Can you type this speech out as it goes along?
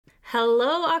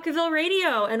Hello, Acapella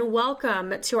Radio, and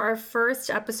welcome to our first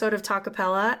episode of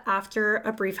Talkapella after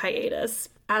a brief hiatus.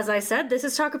 As I said, this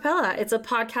is Talkapella. It's a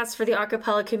podcast for the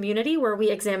acapella community where we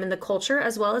examine the culture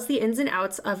as well as the ins and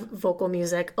outs of vocal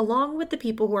music, along with the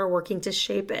people who are working to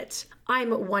shape it.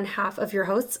 I'm one half of your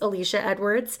hosts, Alicia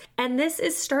Edwards, and this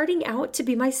is starting out to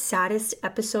be my saddest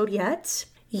episode yet.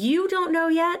 You don't know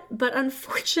yet, but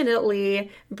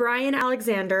unfortunately, Brian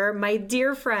Alexander, my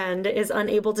dear friend, is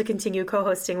unable to continue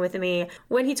co-hosting with me.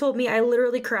 When he told me, I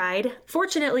literally cried.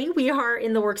 Fortunately, we are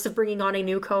in the works of bringing on a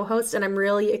new co-host, and I'm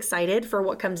really excited for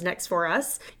what comes next for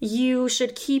us. You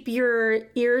should keep your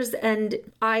ears and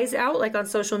eyes out, like on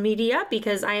social media,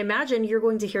 because I imagine you're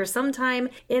going to hear sometime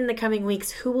in the coming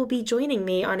weeks who will be joining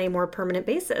me on a more permanent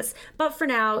basis. But for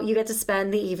now, you get to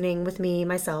spend the evening with me,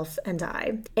 myself, and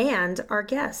I, and our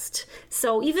guest.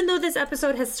 So even though this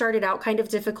episode has started out kind of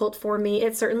difficult for me,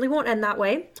 it certainly won't end that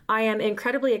way. I am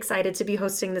incredibly excited to be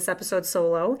hosting this episode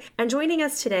solo, and joining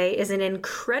us today is an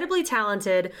incredibly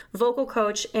talented vocal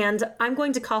coach, and I'm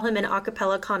going to call him an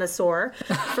acapella connoisseur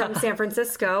from San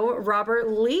Francisco, Robert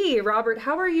Lee. Robert,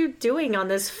 how are you doing on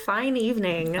this fine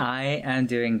evening? I am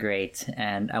doing great,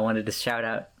 and I wanted to shout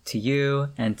out to you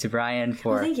and to Brian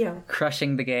for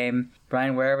crushing the game.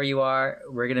 Brian, wherever you are,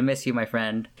 we're going to miss you, my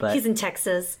friend. But he's in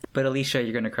Texas. But Alicia,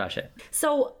 you're going to crush it.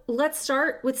 So let's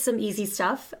start with some easy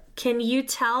stuff. Can you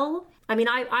tell...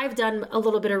 I've done a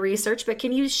little bit of research, but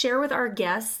can you share with our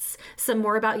guests some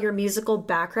more about your musical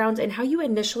background and how you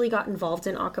initially got involved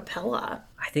in a cappella?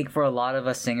 I think for a lot of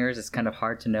us singers, it's kind of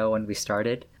hard to know when we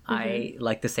started. I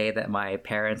like to say that my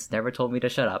parents never told me to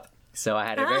shut up. So I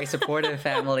had a very supportive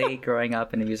family growing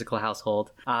up in a musical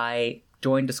household. I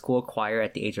joined a school choir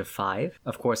at the age of 5.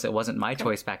 Of course, it wasn't my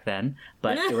choice back then,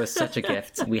 but it was such a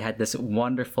gift. We had this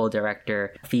wonderful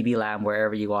director, Phoebe Lamb,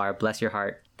 wherever you are, bless your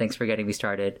heart. Thanks for getting me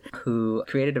started, who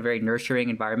created a very nurturing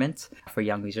environment for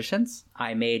young musicians.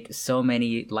 I made so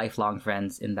many lifelong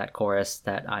friends in that chorus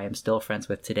that I am still friends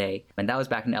with today. And that was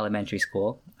back in elementary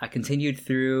school. I continued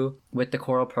through with the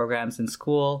choral programs in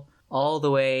school, all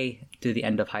the way to the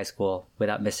end of high school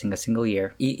without missing a single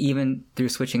year. Even through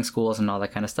switching schools and all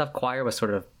that kind of stuff, choir was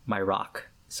sort of my rock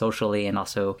socially, and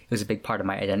also it was a big part of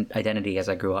my identity as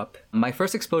I grew up. My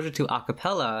first exposure to a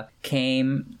cappella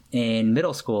came in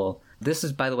middle school. This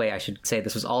is, by the way, I should say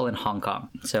this was all in Hong Kong.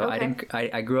 So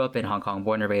I grew up in Hong Kong,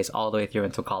 born and raised all the way through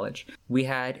until college. We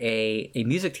had a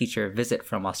music teacher visit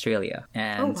from Australia,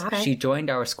 and she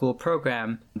joined our school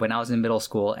program when I was in middle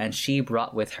school, and she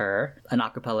brought with her an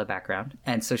a cappella background.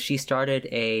 And so she started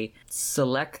a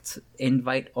select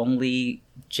invite-only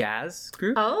jazz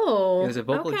group. It was a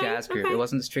vocal jazz group. It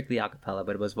wasn't strictly a cappella,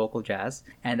 but it was vocal jazz.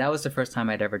 And that was the first time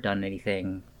I'd ever done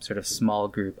anything sort of small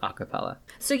group a cappella.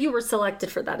 So you were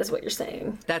selected for that, is what you're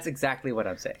saying? That's exactly what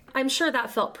I'm saying. I'm sure that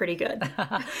felt pretty good.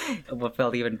 What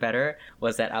felt even better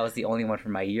was that I was the only one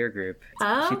from my year group.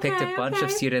 She picked a bunch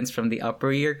of students from the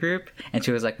upper year group, and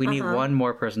she was like, we need one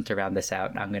more person to round this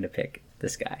out. I'm going to pick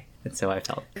this guy. And so I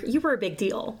felt... You were a big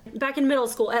deal. Back in middle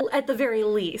school, at the very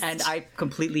least. And I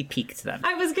completely peaked then.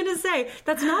 I was going to say,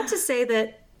 that's not to say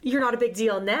that you're not a big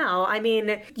deal now. I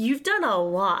mean, you've done a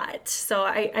lot. So,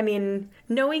 I mean,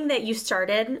 knowing that you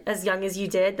started as young as you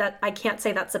did, that I can't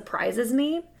say that surprises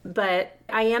me. But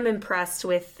I am impressed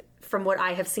with... from what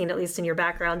I have seen, at least in your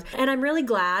background. And I'm really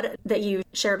glad that you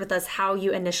shared with us how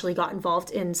you initially got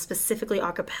involved in specifically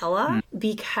a cappella,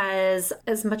 because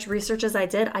as much research as I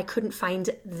did, I couldn't find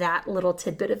that little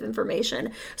tidbit of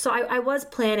information. So I was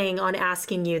planning on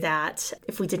asking you that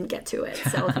if we didn't get to it.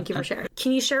 So thank you for sharing.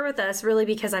 Can you share with us, really,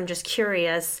 because I'm just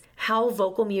curious, how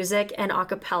vocal music and a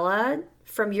cappella,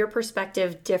 from your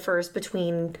perspective, differs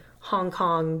between Hong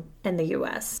Kong and the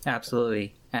US?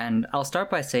 Absolutely. And I'll start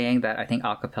by saying that I think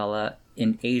a cappella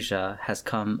in Asia has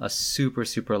come a super,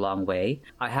 super long way.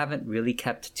 I haven't really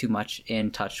kept too much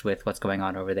in touch with what's going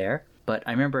on over there. But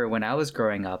I remember when I was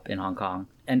growing up in Hong Kong,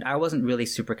 and I wasn't really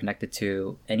super connected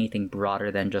to anything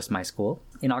broader than just my school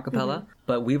in a cappella,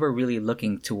 but we were really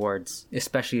looking towards,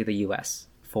 especially the US,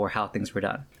 for how things were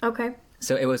done. Okay.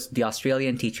 So it was the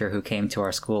Australian teacher who came to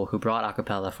our school who brought a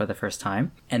cappella for the first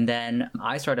time. And then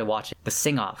I started watching the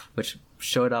Sing Off, which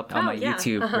showed up on my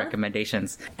YouTube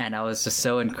recommendations. And I was just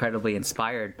so incredibly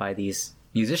inspired by these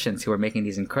musicians who were making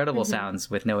these incredible sounds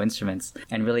with no instruments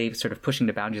and really sort of pushing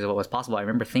the boundaries of what was possible. I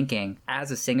remember thinking, as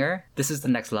a singer, this is the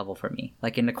next level for me.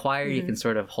 Like in the choir, you can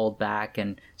sort of hold back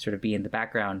and sort of be in the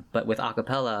background. But with a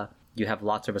cappella, you have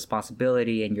lots of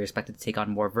responsibility and you're expected to take on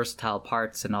more versatile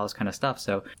parts and all this kind of stuff.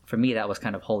 So for me, that was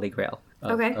kind of holy grail.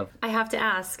 Okay. I have to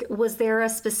ask, was there a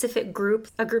specific group,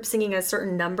 a group singing a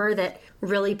certain number that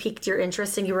really piqued your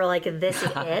interest and you were like, this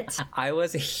is it? I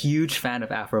was a huge fan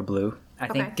of Afro Blue. I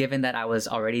think given that I was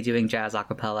already doing jazz a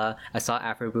cappella, I saw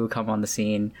Afro Blue come on the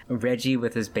scene. Reggie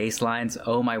with his bass lines,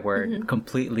 oh my word,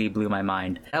 completely blew my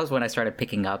mind. That was when I started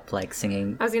picking up like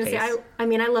singing. I was going to say, I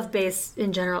mean, I love bass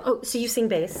in general. Oh, so you sing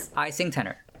bass? I sing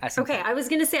tenor. I was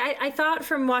going to say, I thought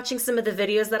from watching some of the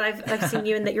videos that I've seen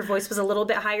you and that your voice was a little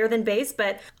bit higher than bass,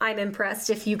 but I'm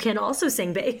impressed if you can also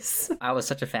sing bass. I was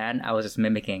such a fan. I was just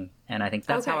mimicking. And I think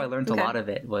that's how I learned a lot of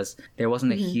it was there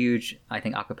wasn't a huge, I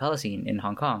think, a cappella scene in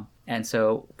Hong Kong. And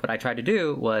so what I tried to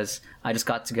do was I just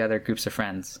got together groups of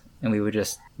friends and we would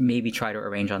just maybe try to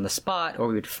arrange on the spot, or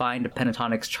we would find a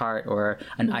pentatonics chart or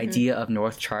an idea of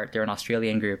North chart. They're an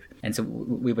Australian group. And so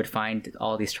we would find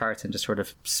all these charts and just sort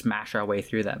of smash our way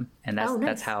through them. And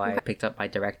that's how I picked up my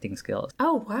directing skills.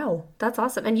 Oh, wow. That's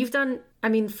awesome. And you've done, I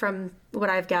mean, from what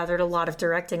I've gathered, a lot of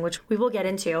directing, which we will get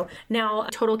into. Now,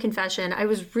 total confession, I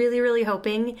was really, really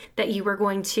hoping that you were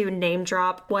going to name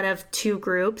drop one of two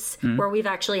groups where we've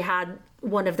actually had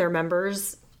one of their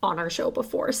members on our show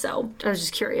before. So I was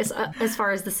just curious, as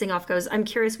far as the sing-off goes, I'm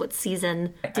curious what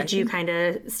season did you kind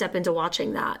of step into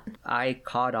watching that? I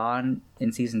caught on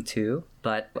in season 2,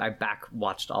 but I back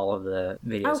watched all of the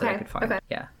videos that I could find.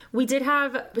 Yeah. We did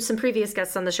have some previous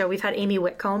guests on the show. We've had Amy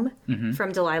Whitcomb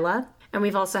from Delilah, and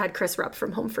we've also had Chris Rupp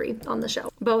from Home Free on the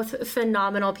show. Both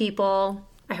phenomenal people.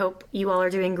 I hope you all are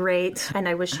doing great, and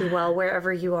I wish you well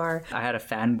wherever you are. I had a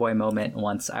fanboy moment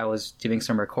once. I was doing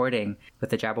some recording with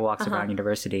the Jabberwocks of Brown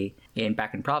University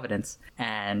back in Providence,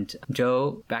 and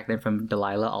Joe, back then from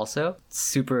Delilah also,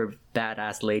 super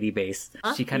badass lady bass.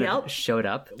 She kind of showed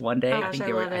up one day. I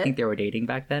think they were dating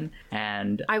back then,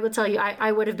 and I would tell you,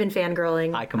 I would have been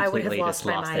fangirling. I would have lost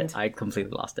my mind. it. I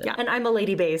completely lost it. Yeah, and I'm a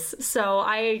lady bass, so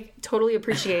I totally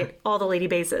appreciate all the lady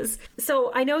basses.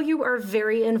 So I know you are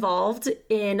very involved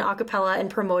in acapella and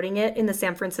promoting it in the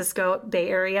San Francisco Bay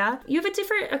Area. You have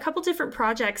a couple different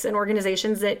projects and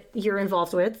organizations that you're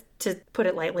involved with, to put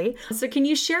it lightly. So can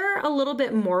you share a little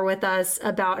bit more with us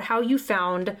about how you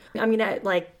found, I'm gonna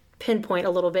pinpoint a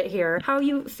little bit here, how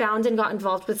you found and got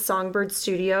involved with Songbird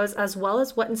Studios, as well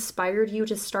as what inspired you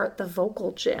to start the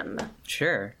vocal gym?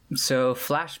 Sure. So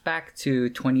flashback to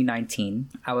 2019,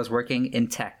 I was working in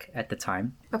tech at the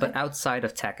time, but outside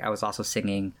of tech, I was also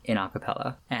singing in a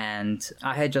cappella. And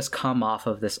I had just come off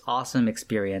of this awesome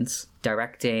experience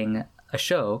directing a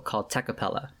show called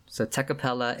Techapella. So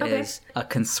Techapella is a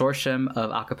consortium of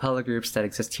a cappella groups that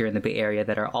exist here in the Bay Area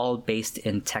that are all based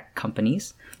in tech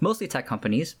companies, mostly tech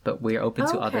companies, but we're open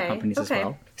to other companies as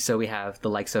well. So we have the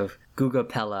likes of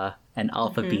Googlepella and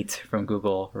Alphabeat from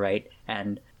Google, right?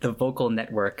 And the Vocal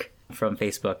Network from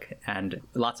Facebook, and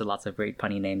lots of great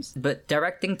punny names. But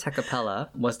directing Techapella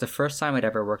was the first time I'd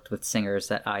ever worked with singers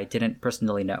that I didn't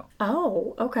personally know.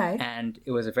 Oh, okay. And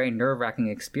it was a very nerve-wracking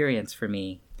experience for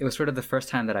me. It was sort of the first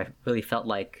time that I really felt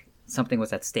like something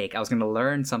was at stake. I was going to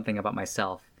learn something about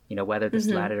myself, whether this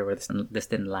landed or this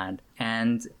didn't land.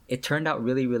 And it turned out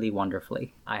really, really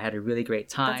wonderfully. I had a really great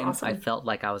time. That's awesome. I felt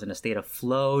like I was in a state of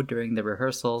flow during the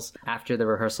rehearsals. After the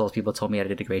rehearsals, people told me I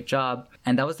did a great job.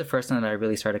 And that was the first time that I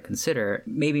really started to consider,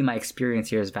 maybe my experience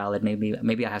here is valid.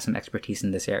 Maybe I have some expertise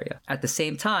in this area. At the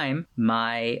same time,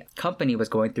 my company was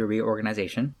going through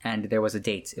reorganization, and there was a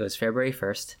date. It was February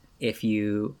 1st. If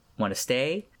you want to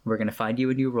stay, we're going to find you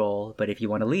a new role. But if you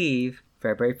want to leave,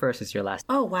 February 1st is your last.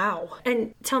 Oh, wow.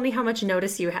 And tell me how much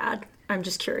notice you had. I'm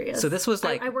just curious. So this was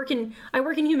I work in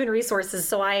human resources,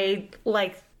 so I'm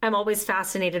always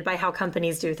fascinated by how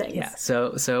companies do things. Yeah.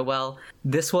 So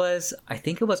this was, I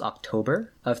think it was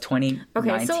October of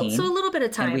 2019. Okay, so a little bit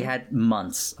of time. And we had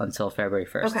months until February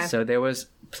 1st. Okay. So there was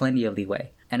plenty of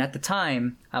leeway. And at the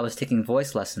time, I was taking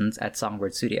voice lessons at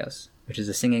Songbird Studios, which is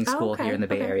a singing school here in the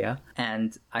Bay Area.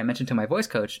 And I mentioned to my voice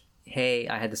coach, hey,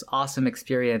 I had this awesome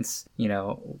experience,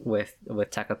 with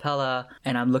Techapella,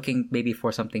 and I'm looking maybe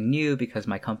for something new because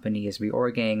my company is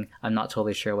reorging. I'm not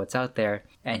totally sure what's out there.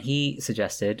 And he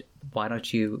suggested, why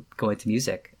don't you go into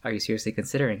music? Are you seriously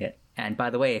considering it? And by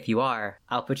the way, if you are,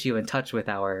 I'll put you in touch with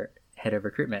our head of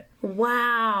recruitment.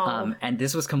 Wow. And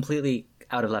this was completely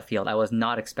out of left field. I was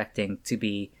not expecting to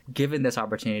be given this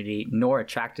opportunity nor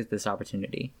attracted to this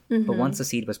opportunity. But once the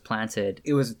seed was planted,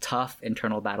 it was a tough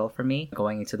internal battle for me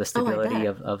going into the stability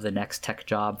of the next tech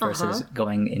job versus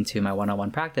going into my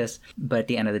one-on-one practice. But at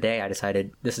the end of the day, I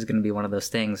decided this is going to be one of those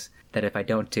things that if I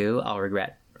don't do, I'll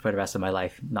regret for the rest of my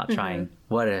life not trying.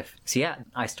 What if? So yeah,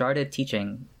 I started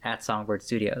teaching at Songbird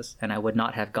Studios, and I would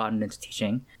not have gotten into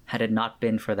teaching had it not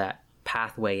been for that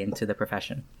pathway into the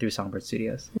profession through Songbird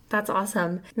Studios. That's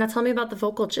awesome. Now tell me about the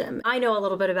Vocal Gym. I know a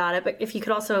little bit about it, but if you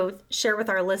could also share with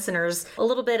our listeners a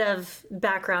little bit of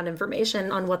background information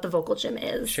on what the Vocal Gym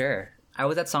is. Sure. I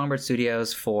was at Songbird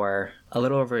Studios for a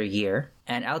little over a year,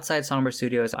 and outside Songbird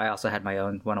Studios, I also had my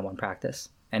own one-on-one practice.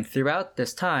 And throughout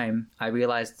this time, I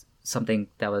realized something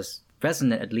that was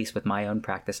resonant, at least with my own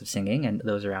practice of singing and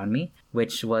those around me,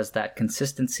 which was that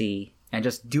consistency and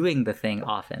just doing the thing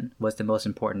often was the most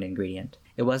important ingredient.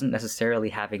 It wasn't necessarily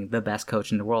having the best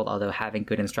coach in the world, although having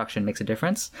good instruction makes a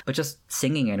difference, but just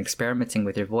singing and experimenting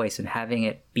with your voice and having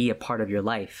it be a part of your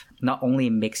life not only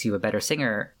makes you a better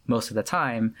singer most of the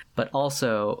time, but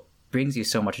also brings you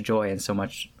so much joy and so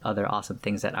much other awesome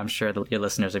things that I'm sure your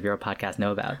listeners of your podcast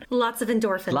know about. Lots of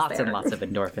endorphins. Lots there. and lots of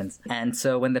endorphins. And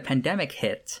so when the pandemic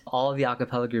hit, all of the a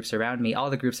cappella groups around me, all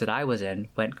the groups that I was in,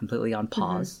 went completely on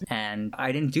pause. And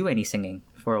I didn't do any singing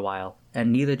for a while.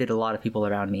 And neither did a lot of people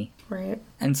around me. Right.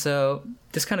 And so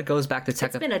this kind of goes back to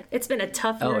tech. It's been a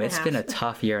tough year and a half. It's been a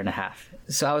tough year and a half.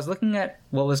 So I was looking at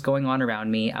what was going on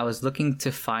around me. I was looking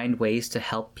to find ways to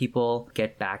help people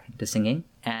get back into singing.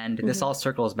 And this all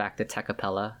circles back to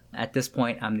Techapella. At this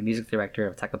point, I'm the music director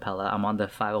of Techapella. I'm on the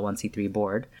 501c3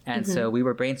 board. And so we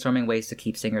were brainstorming ways to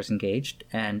keep singers engaged.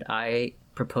 And I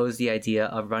proposed the idea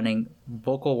of running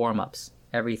vocal warm-ups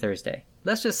every Thursday.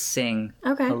 Let's just sing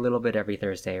a little bit every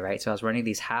Thursday, right? So I was running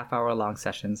these half-hour long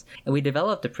sessions, and we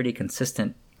developed a pretty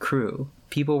consistent crew.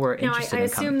 People were interested in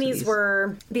coming to these. I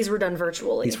assume these were done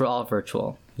virtually. These were all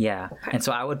virtual, yeah. Okay. And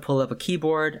so I would pull up a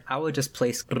keyboard, I would just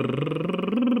play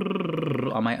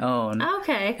on my own,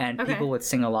 and people would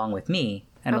sing along with me.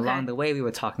 And along the way, we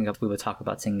would talk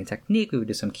about singing technique. We would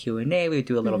do some Q&A. We would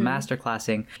do a little master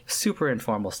classing, super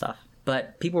informal stuff.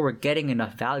 But people were getting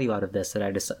enough value out of this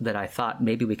that I thought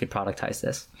maybe we could productize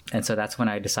this. And so that's when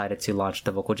I decided to launch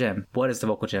the Vocal Gym. What is the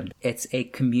Vocal Gym? It's a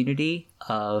community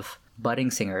of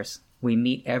budding singers. We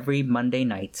meet every Monday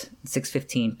night,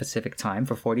 6:15 Pacific time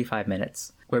for 45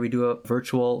 minutes, where we do a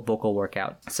virtual vocal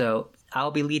workout. So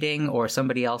I'll be leading, or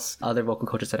somebody else, other vocal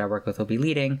coaches that I work with will be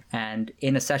leading. And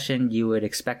in a session, you would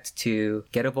expect to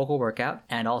get a vocal workout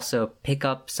and also pick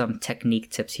up some technique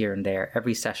tips here and there.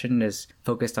 Every session is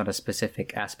focused on a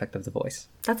specific aspect of the voice.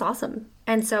 That's awesome.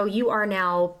 And so you are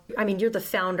now, you're the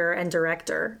founder and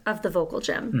director of the Vocal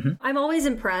Gym. I'm always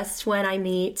impressed when I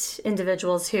meet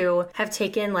individuals who have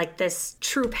taken like this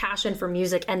true passion for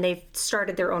music and they've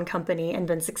started their own company and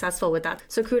been successful with that.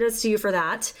 So kudos to you for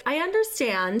that. I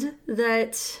understand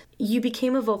that you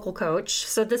became a vocal coach.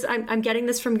 So I'm getting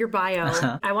this from your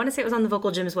bio. I want to say it was on the Vocal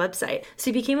Gym's website.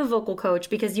 So you became a vocal coach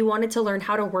because you wanted to learn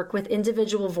how to work with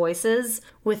individual voices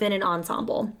within an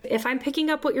ensemble. If I'm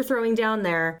picking up what you're throwing down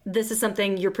there, this is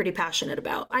something you're pretty passionate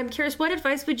about. I'm curious, what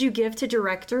advice would you give to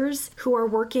directors who are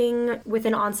working with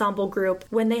an ensemble group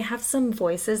when they have some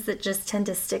voices that just tend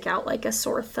to stick out like a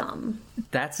sore thumb?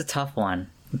 That's a tough one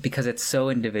because it's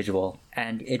so individual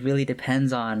and it really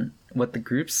depends on what the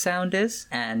group's sound is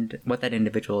and what that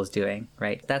individual is doing,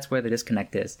 right? That's where the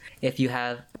disconnect is. If you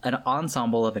have an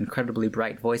ensemble of incredibly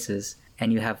bright voices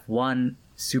and you have one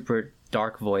super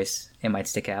dark voice, it might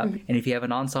stick out. And if you have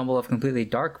an ensemble of completely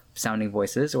dark sounding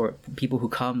voices, or people who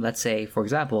come, let's say, for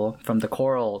example, from the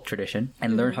choral tradition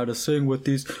and learn how to sing with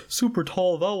these super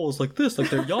tall vowels like this, like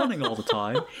they're yawning all the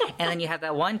time. And then you have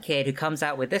that one kid who comes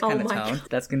out with this kind of tone,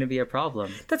 that's going to be a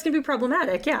problem. That's going to be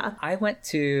problematic, yeah. I went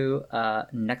to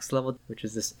Next Level, which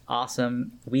is this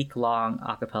awesome week-long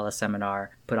a cappella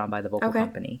seminar put on by the Vocal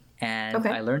Company. And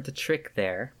I learned the trick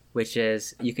there, which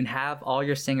is you can have all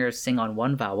your singers sing on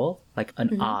one vowel, like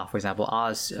an ah, for example. Ah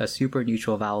is a super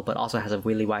neutral vowel, but also has a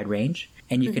really wide range.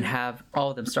 And you can have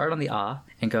all of them start on the ah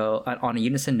and go on a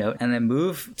unison note, and then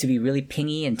move to be really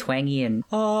pingy and twangy and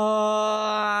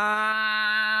ah,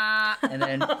 and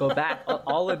then go back,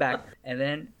 all the way back, and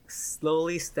then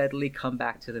slowly, steadily come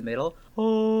back to the middle.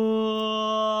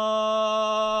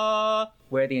 Ah,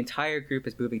 where the entire group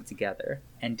is moving together.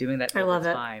 And doing that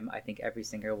over time, I think every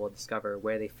singer will discover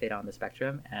where they fit on the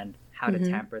spectrum and how to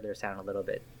tamper their sound a little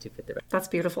bit to fit the rest. That's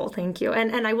beautiful. Thank you.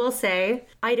 And I will say,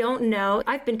 I don't know.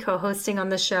 I've been co-hosting on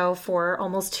the show for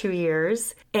almost 2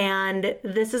 years. And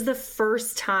this is the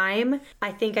first time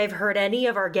I think I've heard any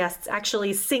of our guests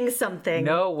actually sing something.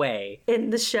 No way.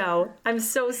 In the show. I'm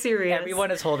so serious.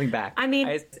 Everyone is holding back.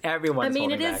 Everyone is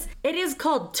holding back. It is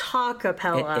called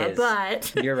Talkapella, it is.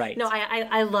 But you're right. No,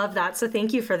 I love that. So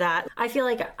thank you for that. I feel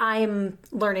like I'm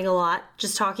learning a lot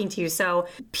just talking to you. So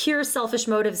pure selfish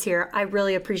motives here. I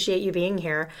really appreciate you being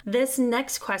here. This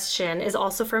next question is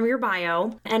also from your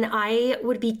bio, and I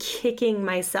would be kicking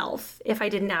myself if I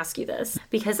didn't ask you this,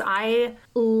 because I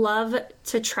love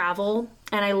to travel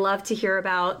and I love to hear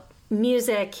about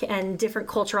music and different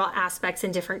cultural aspects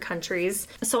in different countries.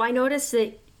 So I noticed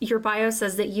that your bio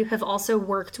says that you have also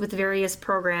worked with various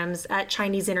programs at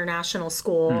Chinese International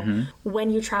School when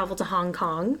you travel to Hong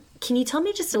Kong. Can you tell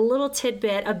me just a little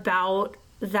tidbit about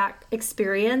that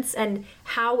experience and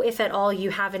how, if at all, you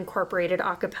have incorporated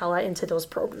a cappella into those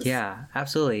programs? Yeah,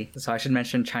 absolutely. So I should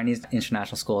mention Chinese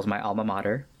International School is my alma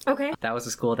mater. Okay. That was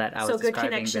the school that I was good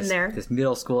describing, connection there. this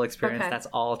middle school experience. Okay. That's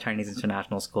all Chinese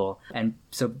International School. And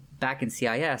so back in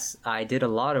CIS, I did a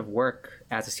lot of work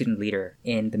as a student leader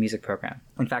in the music program.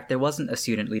 In fact, there wasn't a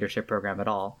student leadership program at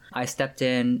all. I stepped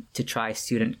in to try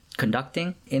student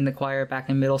conducting in the choir back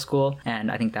in middle school, and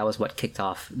I think that was what kicked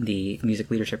off the music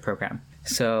leadership program.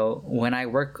 So when I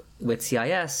work with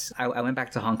CIS, I went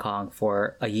back to Hong Kong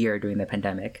for a year during the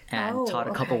pandemic and taught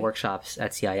a couple workshops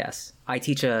at CIS. I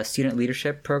teach a student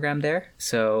leadership program there.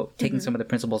 So taking some of the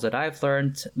principles that I've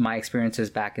learned, my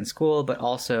experiences back in school, but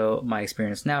also my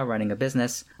experience now running a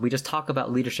business, we just talk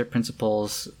about leadership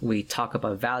principles. We talk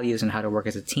about values and how to work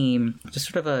as a team,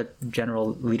 just sort of a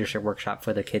general leadership workshop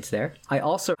for the kids there.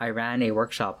 I ran a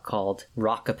workshop called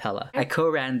Rockapella. I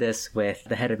co-ran this with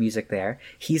the head of music there.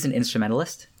 He's an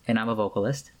instrumentalist and I'm a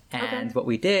vocalist. And what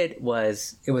we did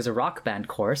was, it was a rock band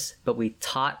course, but we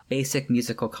taught basic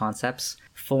musical concepts,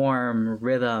 form,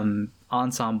 rhythm,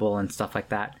 ensemble, and stuff like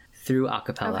that through a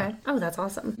cappella. Okay. Oh, that's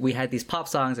awesome. We had these pop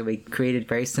songs and we created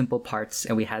very simple parts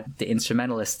and we had the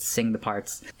instrumentalists sing the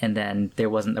parts, and then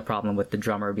there wasn't a problem with the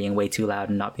drummer being way too loud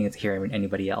and not being able to hear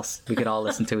anybody else. We could all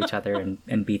listen to each other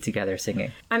and be together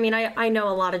singing. I mean, I know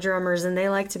a lot of drummers and they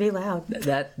like to be loud.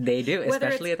 That they do,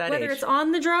 especially at that age. Whether it's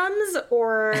on the drums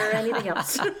or anything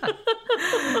else.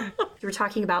 You were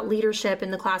talking about leadership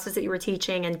in the classes that you were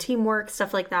teaching and teamwork,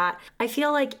 stuff like that. I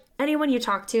feel like anyone you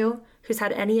talk to who's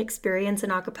had any experience in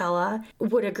a cappella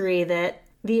would agree that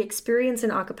the experience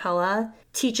in a cappella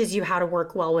teaches you how to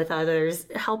work well with others,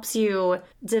 helps you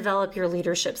develop your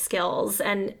leadership skills.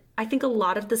 And I think a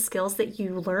lot of the skills that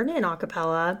you learn in a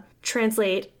cappella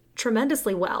translate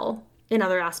tremendously well in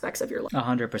other aspects of your life.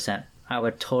 100%. I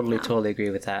would totally agree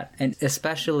with that. And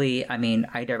especially, I mean,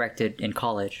 I directed in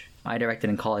college. I directed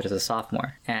in college as a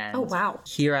sophomore. And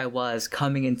here I was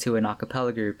coming into an a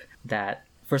cappella group that,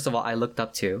 first of all, I looked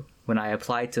up to. When I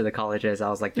applied to the colleges, I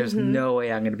was like, there's no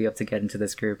way I'm going to be able to get into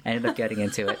this group. I ended up getting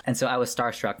into it. And so I was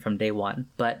starstruck from day one.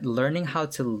 But learning how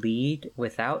to lead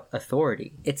without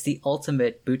authority, it's the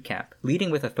ultimate boot camp. Leading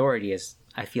with authority is,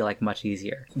 I feel like, much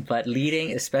easier. But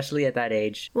leading, especially at that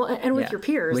age... Well, and with your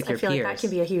peers, I feel like that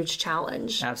can be a huge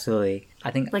challenge. Absolutely.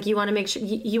 I think... Like, you want to make sure...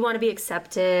 You want to be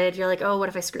accepted. You're like, oh, what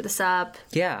if I screw this up?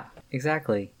 Yeah,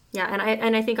 exactly. Yeah,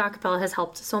 and I think a cappella has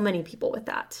helped so many people with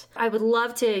that. I would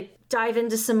love to dive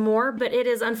into some more, but it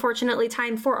is unfortunately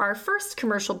time for our first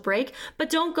commercial break. But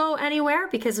don't go anywhere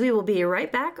because we will be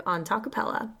right back on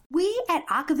Talkapella. We at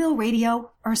Acaville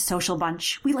Radio are a social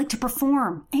bunch. We like to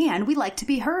perform and we like to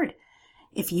be heard.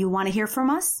 If you want to hear from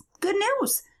us, good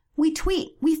news. We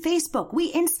tweet, we Facebook,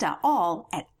 we Insta, all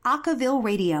at Acaville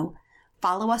Radio.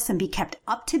 Follow us and be kept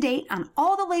up to date on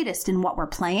all the latest in what we're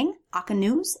playing, Aka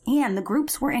News, and the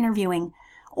groups we're interviewing.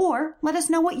 Or let us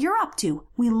know what you're up to.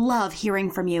 We love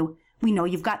hearing from you. We know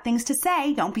you've got things to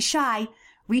say. Don't be shy.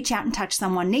 Reach out and touch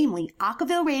someone, namely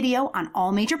Acaville Radio on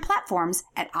all major platforms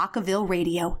at Acaville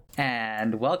Radio.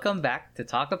 And welcome back to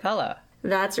Talkapella.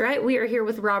 That's right. We are here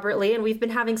with Robert Lee, and we've been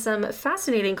having some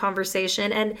fascinating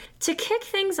conversation. And to kick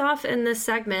things off in this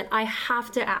segment, I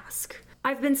have to ask...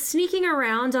 I've been sneaking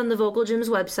around on the Vocal Gym's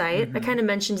website. I kind of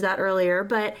mentioned that earlier,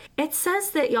 but it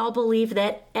says that y'all believe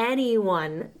that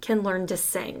anyone can learn to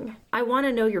sing. I want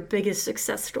to know your biggest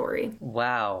success story.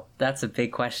 Wow, that's a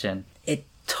big question. It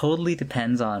totally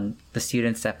depends on the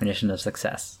student's definition of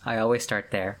success. I always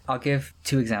start there. I'll give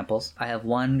 2 examples. I have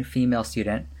one female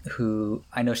student who,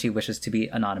 I know she wishes to be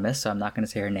anonymous, so I'm not going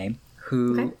to say her name,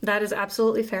 who... That is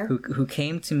absolutely fair. Who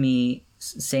came to me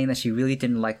saying that she really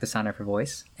didn't like the sound of her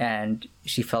voice and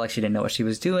she felt like she didn't know what she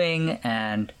was doing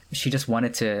and she just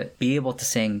wanted to be able to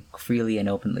sing freely and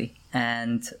openly.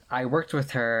 And I worked with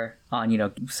her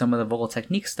on, some of the vocal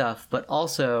technique stuff, but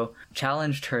also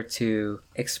challenged her to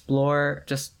explore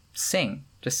just sing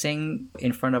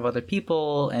in front of other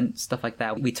people and stuff like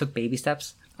that. We took baby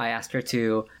steps. I asked her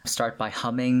to start by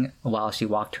humming while she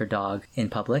walked her dog in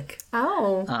public.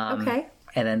 Oh, okay.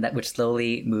 And then which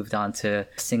slowly moved on to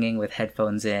singing with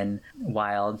headphones in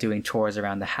while doing chores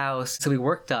around the house. So we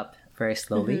worked up very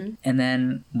slowly. And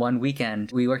then one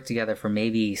weekend, we worked together for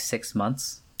maybe 6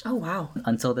 months. Oh, wow.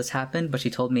 Until this happened. But she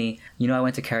told me, I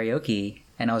went to karaoke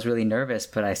and I was really nervous,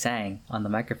 but I sang on the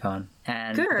microphone.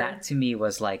 And that to me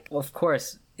was like, well, of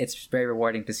course, it's very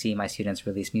rewarding to see my students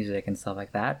release music and stuff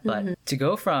like that. But to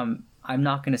go from I'm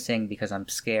not going to sing because I'm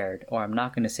scared, or I'm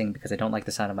not going to sing because I don't like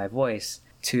the sound of my voice,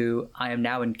 to I am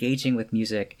now engaging with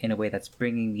music in a way that's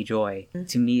bringing me joy.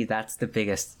 To me, that's the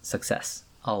biggest success.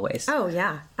 Always. Oh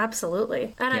yeah,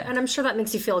 absolutely. And, Yeah. and I'm sure that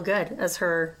makes you feel good as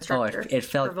her Oh, instructor. it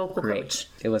felt her vocal great. coach.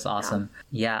 It was awesome.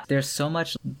 Yeah. There's so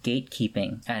much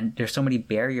gatekeeping and there's so many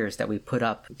barriers that we put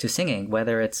up to singing,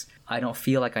 whether it's I don't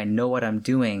feel like I know what I'm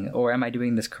doing, or am I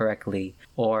doing this correctly?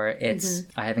 Or it's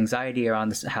I have anxiety around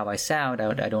this, how I sound.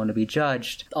 I don't want to be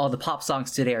judged. All the pop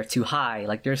songs today are too high.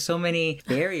 Like there's so many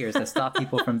barriers that stop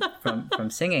people from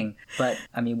singing. But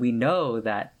I mean, we know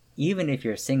that even if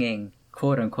you're singing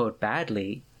quote unquote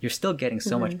badly, you're still getting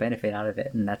so much benefit out of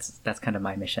it, and that's kind of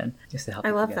my mission, is to help I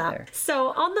people love get that. there. So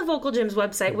on the Vocal Gym's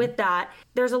website, with that,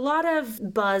 there's a lot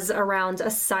of buzz around a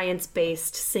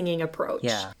science-based singing approach,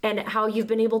 Yeah. and how you've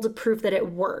been able to prove that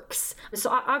it works. So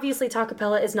obviously,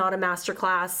 Talkapella is not a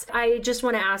masterclass. I just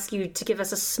want to ask you to give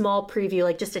us a small preview,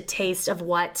 like just a taste of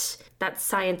what that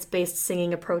science-based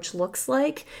singing approach looks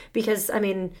like, because I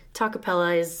mean,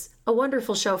 Talkapella is a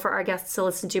wonderful show for our guests to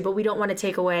listen to, but we don't want to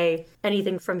take away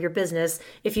anything from your business.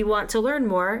 If you want to learn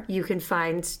more, you can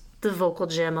find the Vocal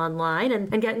Gym online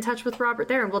and get in touch with Robert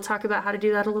there, and we'll talk about how to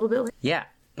do that a little bit later. Yeah,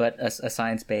 but a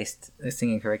science-based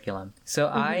singing curriculum. So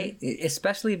I,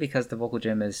 especially because the Vocal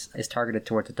Gym is targeted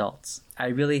towards adults, I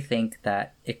really think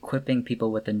that equipping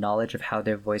people with the knowledge of how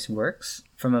their voice works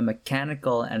from a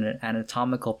mechanical and an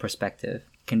anatomical perspective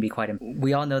can be quite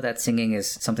we all know that singing is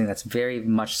something that's very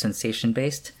much sensation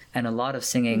based, and a lot of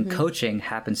singing coaching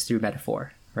happens through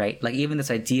metaphor, right? Like even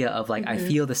this idea of like I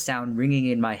feel the sound ringing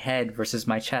in my head versus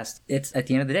my chest, it's at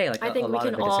the end of the day like I think a lot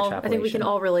of it is extrapolation. I think we can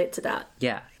all relate to that.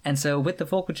 Yeah. And so with the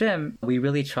Vocal Gym, we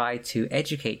really try to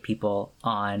educate people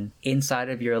on inside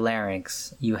of your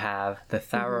larynx, you have the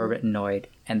thyroarytenoid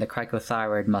and the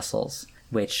cricothyroid muscles,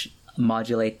 which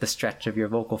modulate the stretch of your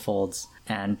vocal folds,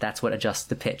 and that's what adjusts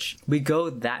the pitch. We go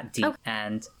that deep,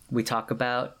 and we talk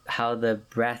about how the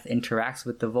breath interacts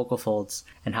with the vocal folds,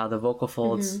 and how the vocal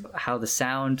folds, how the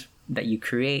sound that you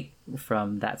create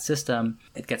from that system,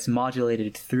 it gets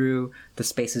modulated through the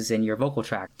spaces in your vocal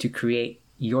tract to create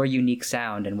your unique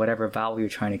sound and whatever vowel you're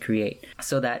trying to create,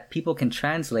 so that people can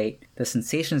translate the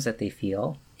sensations that they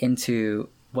feel into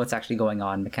what's actually going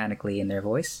on mechanically in their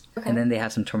voice. Okay. And then they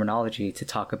have some terminology to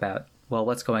talk about, well,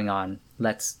 what's going on?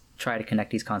 Let's try to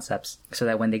connect these concepts so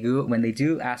that when they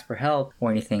do ask for help or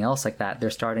anything else like that, they're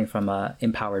starting from a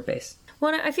empowered base.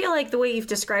 Well, I feel like the way you've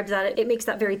described that, it makes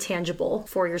that very tangible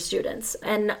for your students.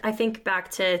 And I think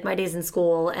back to my days in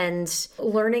school and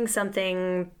learning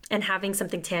something and having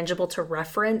something tangible to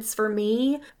reference for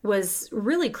me was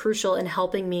really crucial in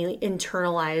helping me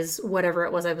internalize whatever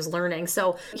it was I was learning.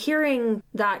 So hearing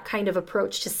that kind of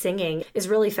approach to singing is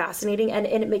really fascinating, and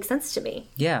it makes sense to me.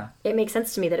 Yeah, It makes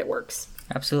sense to me that it works.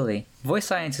 absolutely. Voice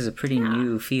science is a pretty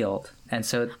new field. And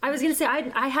so I was going to say,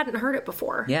 I hadn't heard it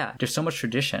before. yeah, there's so much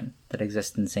tradition that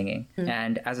exists in singing.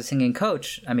 And as a singing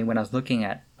coach, I mean, when I was looking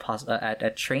at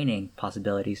training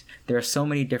possibilities, there are so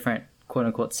many different quote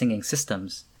unquote singing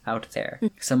systems out there,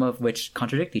 some of which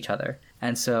contradict each other.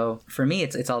 And so for me,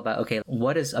 it's all about, okay,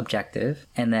 what is objective?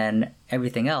 And then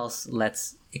everything else,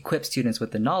 let's equip students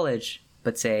with the knowledge,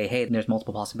 but say, hey, there's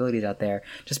multiple possibilities out there.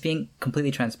 Just being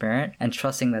completely transparent and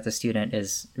trusting that the student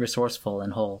is resourceful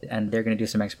and whole, and they're going to do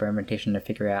some experimentation to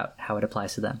figure out how it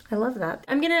applies to them. I love that.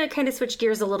 I'm going to kind of switch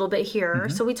gears a little bit here.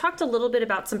 So we talked a little bit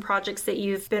about some projects that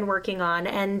you've been working on,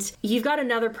 and you've got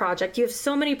another project. You have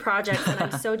so many projects, and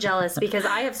I'm so jealous because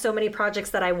I have so many projects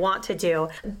that I want to do.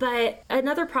 But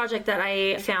another project that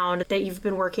I found that you've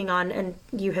been working on and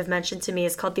you have mentioned to me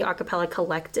is called the Acapella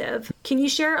Collective. Can you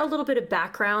share a little bit of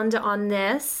background on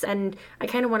this? And I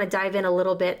kind of want to dive in a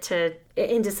little bit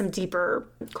into some deeper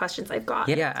questions I've got.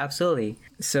 Yeah, absolutely.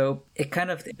 So it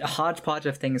kind of a hodgepodge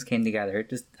of things came together.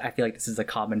 Just I feel like this is a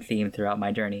common theme throughout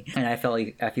my journey, and I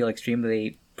feel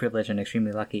extremely privileged and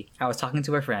extremely lucky. I was talking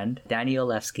to a friend, Danny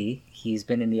Olewski. He's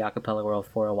been in the acapella world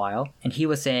for a while, and he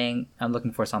was saying, I'm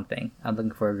looking for something. I'm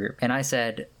looking for a group. And I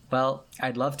said, well,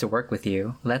 I'd love to work with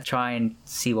you. Let's try and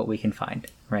see what we can find,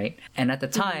 right? And at the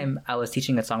time, I was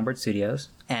teaching at Songbird Studios,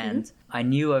 and I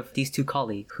knew of these two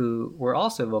colleagues who were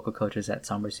also vocal coaches at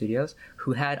Songbird Studios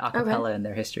who had acapella in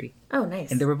their history. Oh,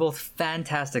 nice. And they were both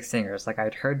fantastic singers. Like,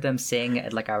 I'd heard them sing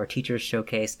at like our teacher's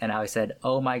showcase, and I said,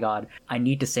 oh my god, I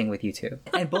need to sing with you too.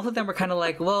 And both of them were kind of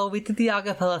like, well, we did the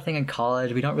acapella thing in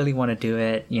college. We don't really want to do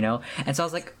it, you know? And so I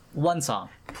was like, one song,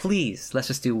 please, let's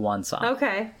just do one song.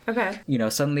 Okay. You know,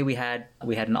 suddenly we had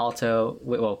an alto.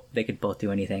 Well, they could both do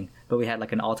anything, but we had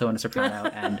like an an alto and a soprano,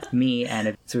 and me.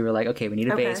 And so we were like, okay, we need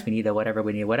a bass, we need a whatever,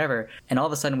 we need whatever. And all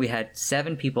of a sudden we had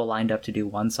 7 people lined up to do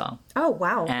one song. Oh,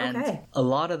 wow. And okay. a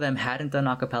lot of them hadn't done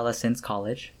a cappella since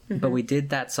college, but we did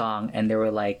that song and they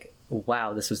were like,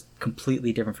 wow, this was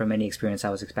completely different from any experience I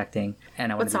was expecting.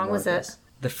 And I want to do more of this. What song was it?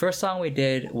 The first song we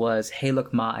did was Hey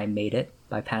Look Ma, I Made It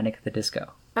by Panic at the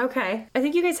Disco. Okay. I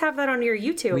think you guys have that on your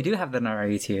YouTube. We do have that on our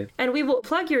YouTube. And we will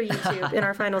plug your YouTube in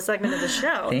our final segment of the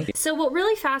show. Thank you. So what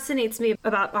really fascinates me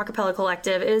about Acapella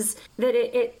Collective is that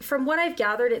it from what I've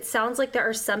gathered, it sounds like there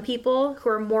are some people who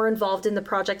are more involved in the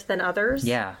project than others.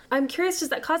 Yeah. I'm curious, does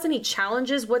that cause any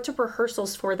challenges? What do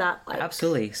rehearsals for that like?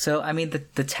 Absolutely. So, I mean, the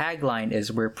tagline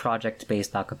is we're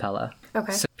project-based acapella.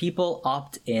 Okay. So people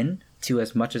opt in to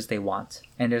as much as they want.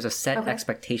 And there's a set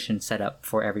expectation set up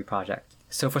for every project.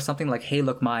 So for something like Hey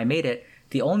Look Ma, I Made It,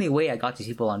 the only way I got these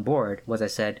people on board was I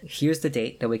said, here's the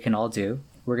date that we can all do.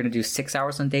 We're going to do 6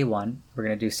 hours on day 1. We're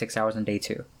going to do 6 hours on day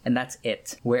 2. And that's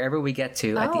it. Wherever we get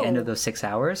to at the end of those 6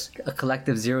 hours, a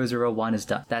collective 001 is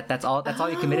done. That's all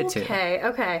you committed to.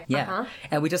 Okay. Yeah.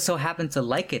 And we just so happened to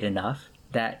like it enough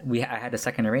that I had a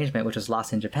second arrangement, which was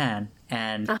Lost in Japan.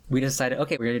 And we decided,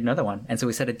 okay, we're going to do another one. And so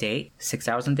we set a date, 6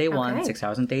 hours on day 1, 6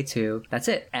 hours on day 2. That's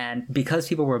it. And because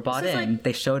people were bought in,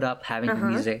 they showed up having the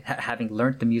music, having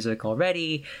learned the music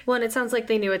already. Well, and it sounds like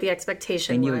they knew what the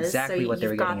expectation was. They knew exactly what they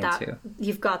were getting into.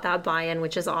 You've got that buy-in,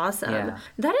 which is awesome. Yeah.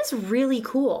 That is really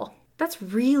cool. That's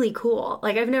really cool.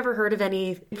 Like, I've never heard of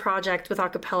any project with a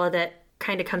cappella that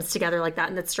kind of comes together like that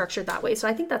and that's structured that way. So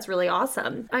I think that's really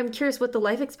awesome. I'm curious what the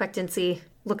life expectancy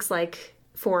looks like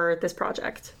for this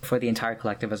project. For the entire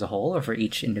collective as a whole or for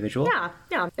each individual?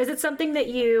 Yeah. Is it something that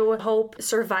you hope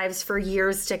survives for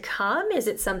years to come? Is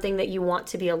it something that you want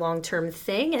to be a long-term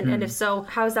thing? And if so,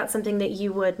 how is that something that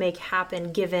you would make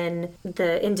happen given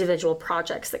the individual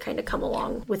projects that kind of come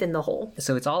along within the whole?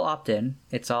 So it's all opt-in.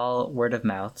 It's all word of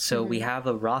mouth. So we have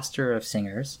a roster of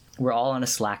singers. We're all on a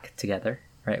Slack together.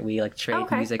 Right, we like trade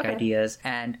music ideas,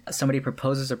 and somebody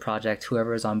proposes a project.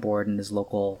 Whoever is on board and is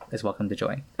local is welcome to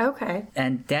join. Okay.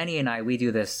 And Danny and I, we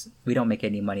do this. We don't make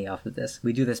any money off of this.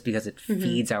 We do this because it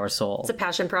feeds our soul. It's a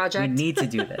passion project. We need to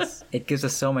do this. It gives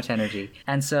us so much energy.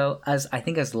 And so,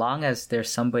 as long as there's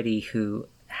somebody who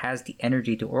has the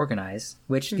energy to organize,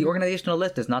 which the organizational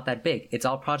list is not that big. It's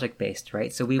all project based,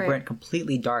 right? So we weren't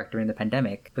completely dark during the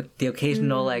pandemic, but the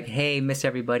occasional like, hey, miss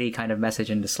everybody kind of message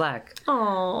into Slack.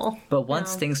 Oh. But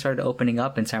once things started opening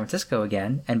up in San Francisco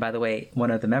again, and by the way,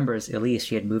 one of the members, Elise,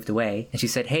 she had moved away and she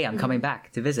said, hey, I'm coming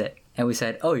back to visit. And we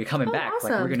said, oh, you're coming back.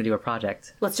 Awesome. Like, we're going to do a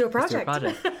project. Let's do a project.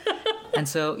 And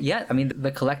so, yeah, I mean,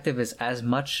 the collective is as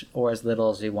much or as little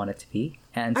as we want it to be.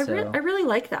 And I really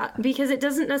like that because it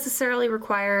doesn't necessarily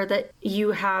require that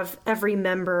you have every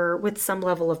member with some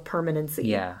level of permanency.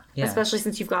 Yeah. Especially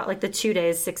since you've got like the 2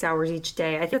 days, 6 hours each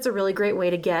day. I think that's a really great way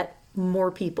to get more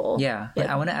people. Yeah. But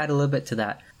I want to add a little bit to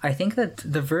that. I think that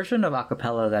the version of a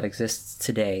cappella that exists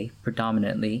today,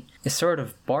 predominantly, is sort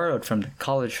of borrowed from the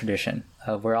college tradition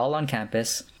of we're all on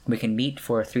campus. We can meet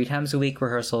for 3 times a week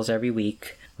rehearsals every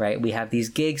week. Right? We have these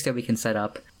gigs that we can set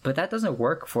up, but that doesn't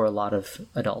work for a lot of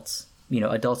adults. You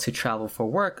know, adults who travel for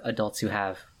work, adults who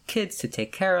have kids to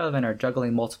take care of and are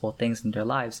juggling multiple things in their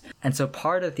lives. And so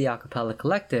part of the a cappella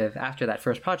collective, after that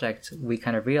first project, we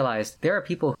kind of realized there are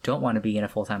people who don't want to be in a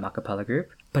full-time a cappella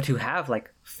group, but who have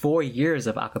like 4 years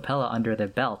of a cappella under their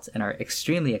belt and are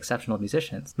extremely exceptional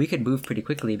musicians. We could move pretty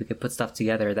quickly. We could put stuff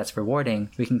together that's rewarding.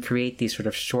 We can create these sort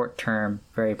of short-term,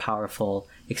 very powerful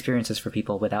experiences for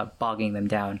people without bogging them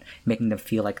down, making them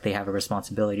feel like they have a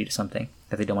responsibility to something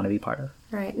that they don't want to be part of.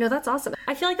 Right. No, that's awesome.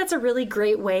 I feel like that's a really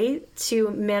great way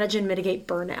to manage and mitigate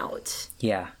burnout.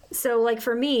 Yeah. So like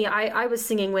for me, I was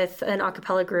singing with an a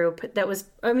cappella group that was,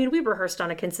 I mean, we rehearsed on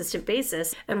a consistent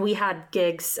basis and we had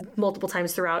gigs multiple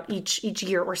times throughout each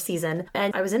year or season.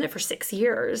 And I was in it for 6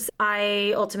 years.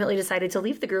 I ultimately decided to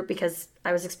leave the group because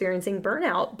I was experiencing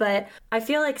burnout. But I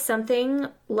feel like something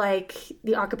like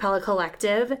the a cappella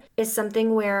collective is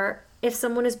something where if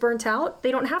someone is burnt out, they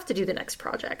don't have to do the next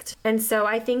project. And so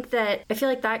I feel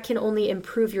like that can only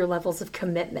improve your levels of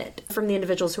commitment from the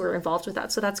individuals who are involved with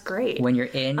that. So that's great. When you're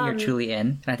in, you're truly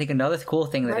in. And I think another cool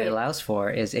thing that it allows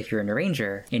for is if you're an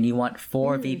arranger and you want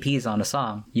 4 VPs on a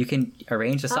song, you can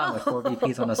arrange a song with 4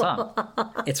 VPs on a song.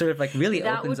 It sort of like really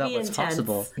opens up what's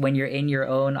possible. When you're in your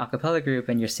own a cappella group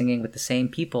and you're singing with the same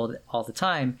people all the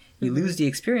time, you lose the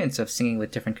experience of singing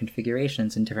with different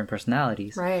configurations and different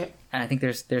personalities. Right. And I think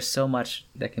there's so much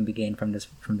that can be gained from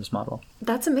this model.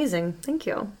 That's amazing. Thank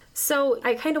you. So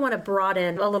I kind of want to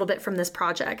broaden a little bit from this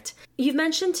project. You've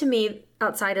mentioned to me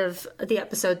outside of the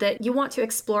episode that you want to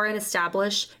explore and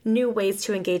establish new ways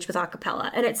to engage with a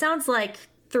cappella. And it sounds like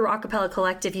through Acapella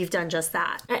Collective, you've done just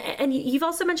that. And you've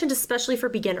also mentioned, especially for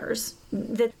beginners,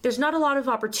 that there's not a lot of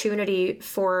opportunity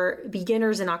for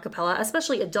beginners in acapella,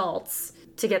 especially adults,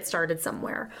 to get started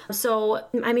somewhere. So,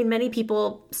 I mean, many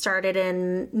people started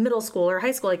in middle school or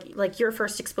high school. Like your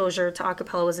first exposure to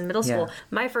acapella was in middle school.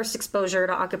 My first exposure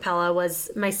to acapella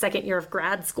was my second year of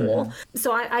grad school.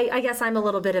 So I guess I'm a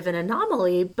little bit of an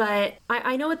anomaly, but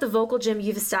I know at the Vocal Gym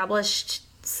you've established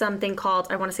something called,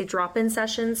 I want to say, drop-in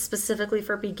sessions specifically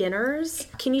for beginners.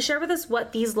 Can you share with us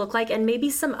what these look like and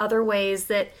maybe some other ways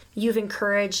that you've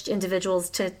encouraged individuals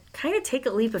to kind of take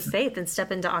a leap of faith and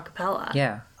step into acapella?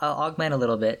 Yeah, I'll augment a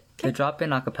little bit. The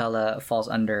drop-in acapella falls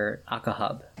under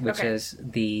AcaHub, which is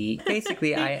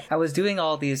basically I was doing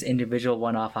all these individual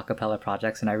one-off acapella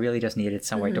projects, and I really just needed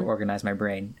somewhere to organize my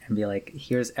brain and be like,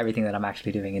 here's everything that I'm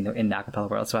actually doing in the acapella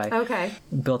world. So I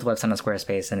built a website on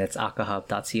Squarespace, and it's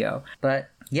acahub.co. But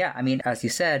yeah, I mean, as you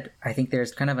said, I think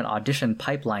there's kind of an audition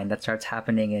pipeline that starts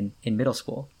happening in middle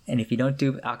school. And if you don't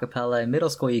do acapella in middle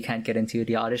school, you can't get into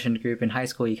the audition group. In high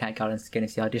school, you can't get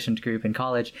into the audition group. In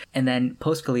college, and then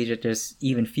post-collegiate, there's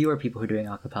even fewer people who are doing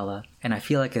acapella. And I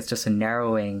feel like it's just a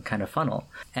narrowing kind of funnel.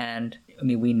 And I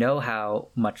mean, we know how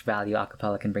much value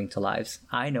acapella can bring to lives.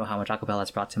 I know how much acapella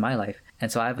has brought to my life.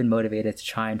 And so I've been motivated to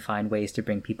try and find ways to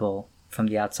bring people from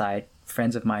the outside,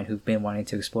 friends of mine who've been wanting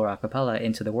to explore acapella,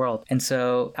 into the world. And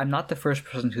so I'm not the first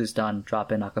person who's done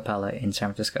drop-in acapella in San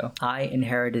Francisco. I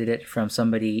inherited it from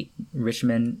somebody,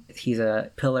 Richmond. He's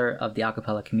a pillar of the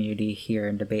acapella community here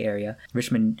in the Bay Area.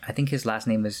 Richmond, I think his last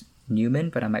name is Newman,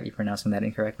 but I might be pronouncing that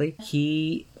incorrectly.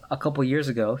 A couple years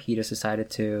ago, he just decided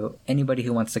to, anybody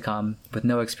who wants to come with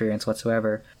no experience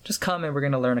whatsoever, just come and we're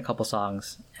going to learn a couple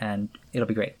songs and it'll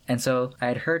be great. And so I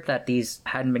had heard that these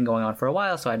hadn't been going on for a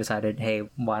while, so I decided, hey,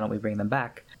 why don't we bring them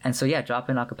back? And so yeah,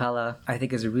 drop-in acapella, I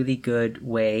think, is a really good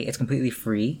way. It's completely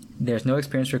free. There's no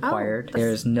experience required.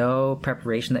 There's no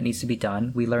preparation that needs to be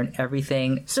done. We learn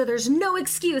everything. So there's no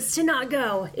excuse to not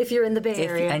go if you're in the Bay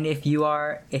Area. And if you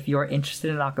are interested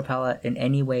in acapella in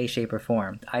any way, shape, or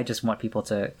form, I just want people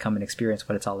to come and experience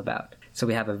what it's all about. So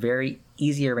we have a very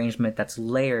easy arrangement that's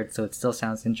layered so it still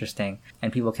sounds interesting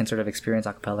and people can sort of experience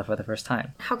acapella for the first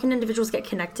time. How can individuals get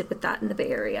connected with that in the Bay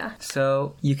Area?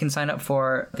 So you can sign up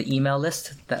for the email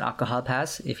list that AcaHub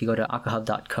has if you go to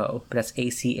acahub.co, but that's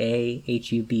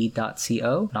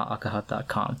acahub.co, not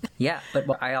acahub.com. Yeah, but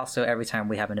I also, every time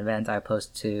we have an event, I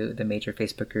post to the major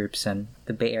Facebook groups, and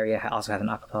the Bay Area also has an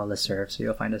acapella listserv, so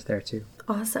you'll find us there too.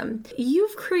 Awesome.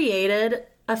 You've created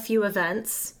a few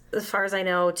events, as far as I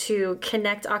know, to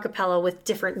connect acapella with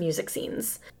different music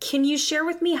scenes. Can you share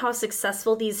with me how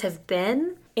successful these have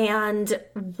been and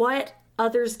what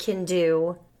others can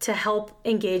do to help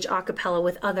engage acapella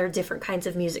with other different kinds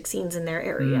of music scenes in their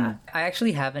area? I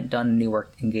actually haven't done any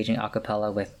work engaging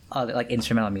acapella with other, like,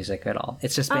 instrumental music at all.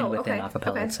 It's just been within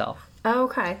acapella itself.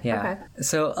 Okay.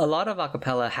 So a lot of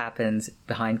acapella happens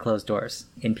behind closed doors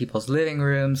in people's living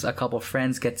rooms. A couple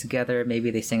friends get together, maybe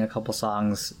they sing a couple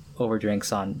songs over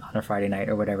drinks on a Friday night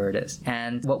or whatever it is.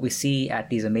 And what we see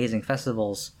at these amazing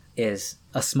festivals is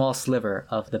a small sliver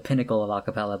of the pinnacle of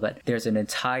acapella, but there's an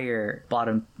entire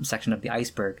bottom section of the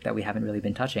iceberg that we haven't really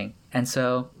been touching. And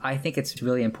so I think it's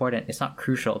really important. It's not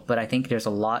crucial, but I think there's a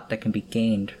lot that can be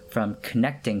gained from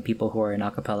connecting people who are in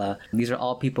acapella. These are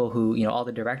all people who, all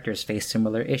the directors face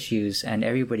similar issues, and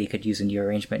everybody could use a new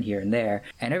arrangement here and there,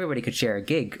 and everybody could share a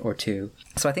gig or two.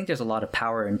 So I think there's a lot of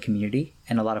power in community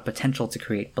and a lot of potential to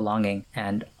create belonging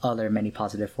and other many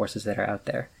positive forces that are out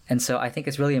there. And so I think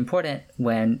it's really important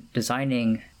when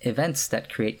designing events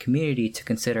that create community to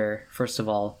consider, first of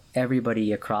all,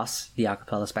 everybody across the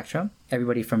acapella spectrum,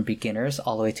 everybody from beginners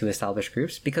all the way to established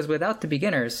groups, because without the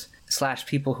beginners /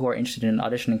 people who are interested in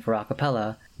auditioning for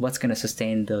acapella, what's going to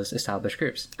sustain those established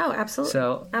groups? Oh, absolutely.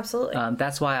 So absolutely.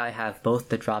 That's why I have both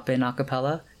the drop-in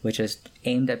acapella, which is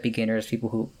aimed at beginners, people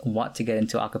who want to get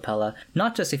into acapella,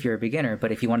 not just if you're a beginner,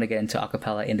 but if you want to get into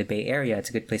acapella in the Bay Area, it's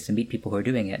a good place to meet people who are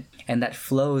doing it. And that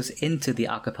flows into the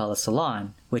Acapella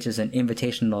Salon, which is an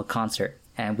invitational concert.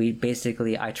 And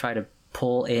I try to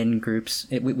pull in groups.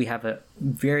 We have a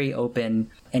very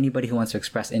open, anybody who wants to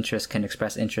express interest can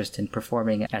express interest in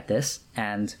performing at this.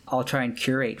 And I'll try and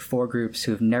curate 4 groups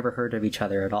who've never heard of each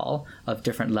other at all, of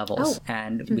different levels.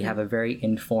 And we have a very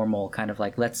informal kind of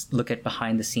like, let's look at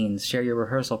behind the scenes, share your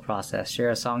rehearsal process, share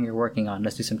a song you're working on,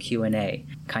 let's do some Q&A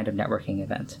kind of networking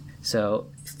event. So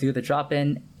through the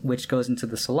drop-in, which goes into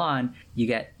the salon, you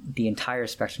get the entire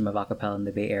spectrum of acapella in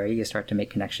the Bay Area. You start to make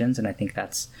connections, and I think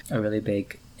that's a really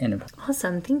big and important.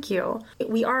 Awesome. Thank you.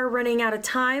 We are running out of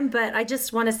time, but I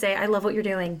just want to say I love what you're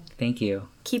doing. Thank you.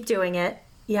 Keep doing it.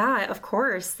 Yeah, of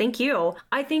course. Thank you.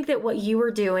 I think that what you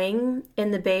were doing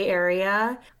in the Bay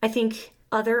Area, I think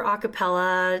other a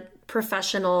cappella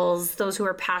professionals, those who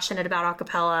are passionate about a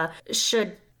cappella,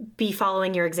 should be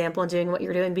following your example and doing what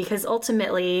you're doing, because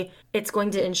ultimately it's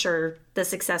going to ensure the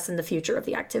success in the future of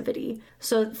the activity.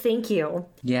 So thank you.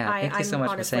 Yeah, thank you so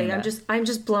much for saying that. I'm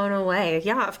just blown away.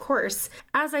 Yeah, of course.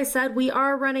 As I said, we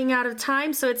are running out of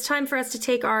time, so it's time for us to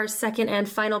take our second and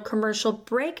final commercial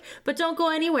break. But don't go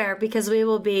anywhere, because we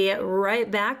will be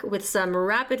right back with some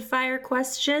rapid fire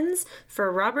questions for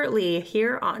Robert Lee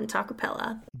here on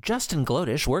Talkapella. Justin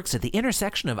Glodish works at the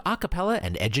intersection of a cappella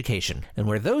and education, and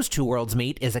where those two worlds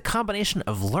meet is a combination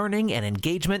of learning and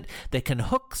engagement that can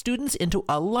hook students into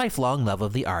a lifelong love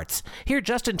of the arts. Hear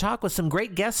Justin talk with some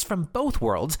great guests from both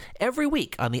worlds every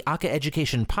week on the Aka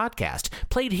Education podcast,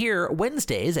 played here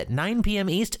Wednesdays at 9 p.m.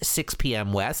 East, 6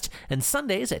 p.m. West, and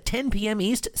Sundays at 10 p.m.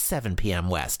 East, 7 p.m.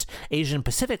 West. Asian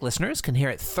Pacific listeners can hear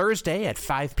it Thursday at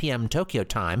 5 p.m. Tokyo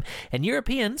time, and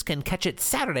Europeans can catch it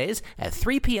Saturdays at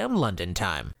 3 p.m. London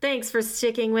time. Thanks for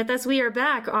sticking with us. We are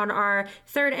back on our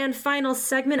third and final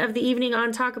segment of the evening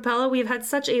on Talkapella. We've had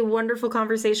such a wonderful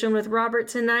conversation with Robert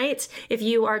tonight. If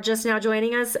you are just now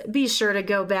joining us, be sure to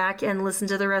go back and listen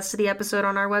to the rest of the episode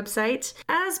on our website.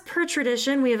 As per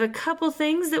tradition, we have a couple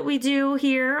things that we do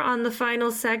here on the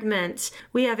final segment.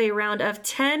 We have a round of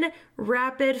 10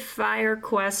 rapid fire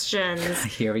questions.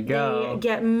 Here we go.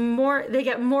 They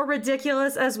get more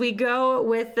ridiculous as we go,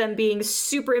 with them being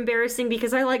super embarrassing,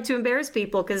 because I like to embarrass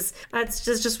people, because that's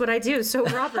just what I do. So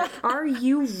Robert, are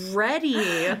you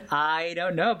ready? I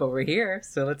don't know, but we're here,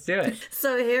 so let's do it.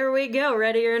 So here we go,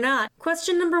 ready or not.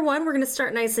 Question number 1, we're going to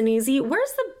start nice and easy.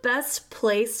 Where's the best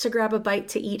place to grab a bite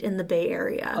to eat in the Bay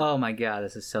Area? Oh my god,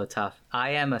 this is so tough.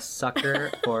 I am a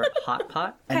sucker for Hot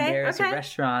Pot, and there's a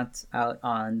restaurant out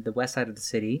on the west side of the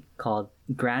city called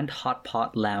Grand Hot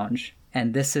Pot Lounge.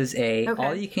 And this is a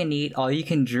all-you-can-eat,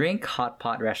 all-you-can-drink hot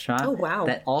pot restaurant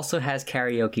that also has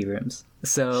karaoke rooms.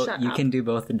 So you can do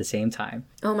both at the same time.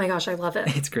 Oh my gosh, I love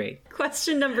it. It's great.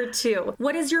 Question number 2.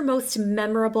 What is your most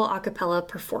memorable a cappella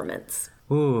performance?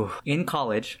 Ooh, in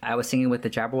college, I was singing with the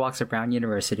Jabberwocks of Brown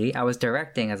University. I was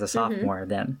directing as a sophomore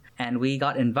then. And we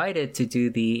got invited to do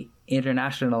the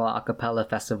International A Cappella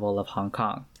Festival of Hong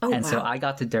Kong. So I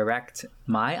got to direct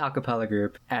my a cappella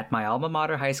group at my alma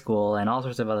mater high school and all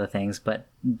sorts of other things. But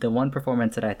the one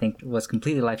performance that I think was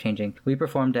completely life-changing, we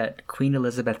performed at Queen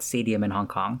Elizabeth Stadium in Hong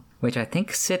Kong, which I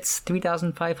think sits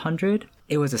 3,500.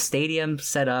 It was a stadium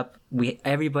set up.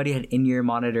 Everybody had in-ear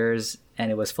monitors,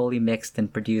 and it was fully mixed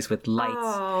and produced with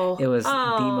lights. It was the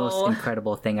most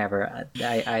incredible thing ever.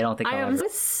 I don't think I'll ever... I'm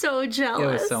so jealous. It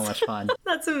was so much fun.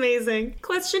 That's amazing.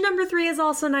 Question number 3 is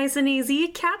also nice and easy.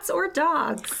 Cats or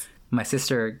dogs? My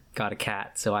sister got a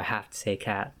cat, so I have to say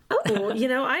cat. Oh,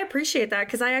 I appreciate that,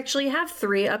 because I actually have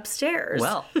 3 upstairs.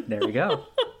 Well, there we go.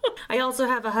 I also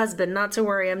have a husband, not to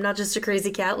worry. I'm not just a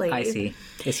crazy cat lady. I see.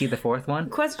 Is he the 4th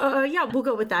one? Yeah, we'll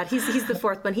go with that. He's the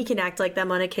 4th one. He can act like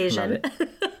them on occasion. Love it.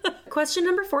 Question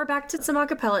number 4, back to some a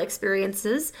cappella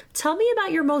experiences. Tell me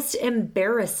about your most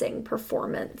embarrassing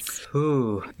performance.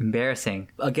 Ooh, embarrassing.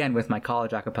 Again, with my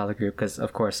college a cappella group, because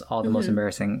of course all the most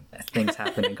embarrassing things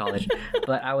happen in college.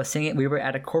 But I was singing, we were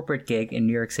at a corporate gig in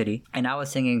New York City, and I was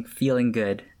singing Feeling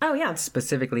Good. Oh, yeah.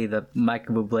 Specifically the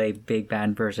Michael Bublé big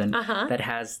band version that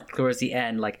has, towards the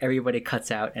end, like everybody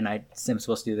cuts out, and I'm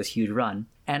supposed to do this huge run.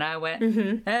 And I went,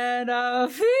 and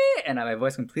my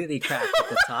voice completely cracked at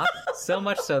the top. So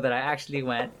much so that I actually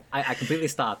went, I completely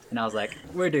stopped, and I was like,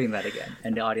 we're doing that again.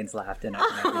 And the audience laughed, and I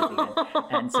did it again.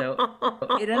 And so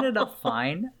it ended up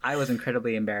fine. I was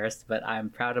incredibly embarrassed, but I'm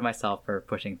proud of myself for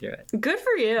pushing through it. Good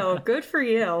for you. Good for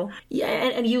you. Yeah,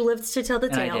 and you lived to tell the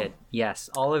tale. And I did. Yes.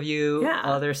 All of you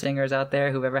other singers out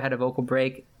there who've ever had a vocal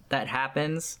break, that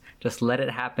happens. Just let it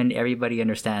happen. Everybody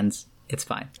understands. It's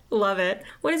fine. Love it.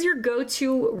 What is your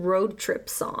go-to road trip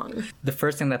song? The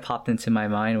first thing that popped into my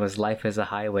mind was Life is a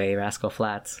Highway, Rascal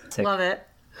Flatts. Love it.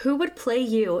 Who would play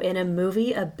you in a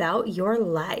movie about your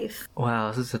life? Wow,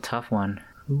 this is a tough one.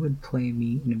 Who would play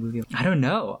me in a movie? I don't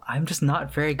know. I'm just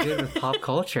not very good with pop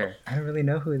culture. I don't really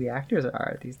know who the actors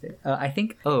are these days. I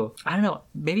think, I don't know.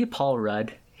 Maybe Paul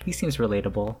Rudd. He seems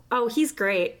relatable. Oh, he's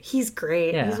great. He's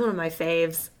great. Yeah. He's one of my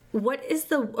faves. What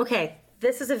is okay.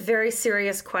 This is a very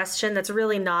serious question that's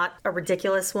really not a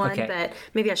ridiculous one, but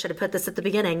maybe I should have put this at the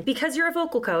beginning. Because you're a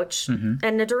vocal coach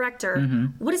and a director,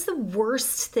 what is the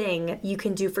worst thing you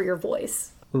can do for your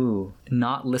voice? Ooh,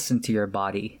 not listen to your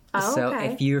body. So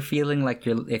if you're feeling like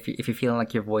if you're feeling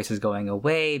like your voice is going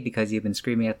away because you've been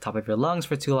screaming at the top of your lungs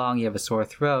for too long, you have a sore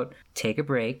throat, take a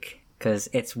break, because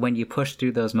it's when you push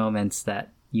through those moments that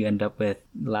you end up with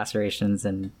lacerations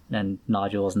and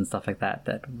nodules and stuff like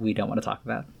that we don't want to talk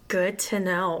about. Good to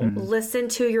know. Listen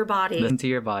to your body. Listen to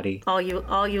your body. All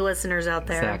you listeners out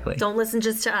there. Exactly. Don't listen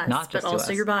just to us, Not just but to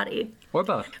also us. your body. Or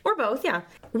both. Or both, yeah.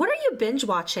 What are you binge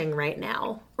watching right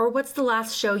now? Or what's the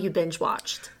last show you binge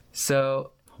watched?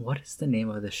 So, what is the name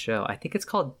of the show? I think it's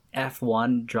called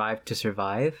F1 Drive to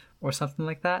Survive or something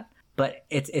like that. But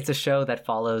it's a show that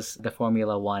follows the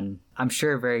Formula One. I'm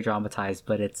sure very dramatized,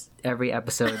 but every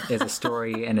episode is a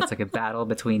story and it's like a battle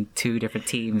between two different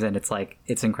teams, and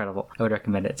it's incredible. I would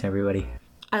recommend it to everybody.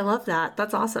 I love that.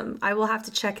 That's awesome. I will have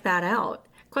to check that out.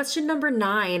 Question number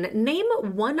 9. Name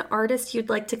one artist you'd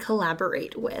like to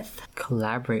collaborate with.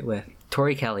 Collaborate with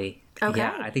Tori Kelly. Okay.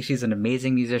 Yeah, I think she's an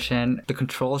amazing musician. The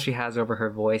control she has over her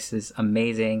voice is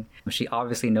amazing. She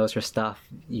obviously knows her stuff.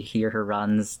 You hear her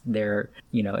runs. They're,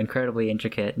 incredibly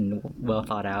intricate and well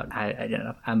thought out. I don't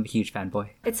know. I'm a huge fanboy.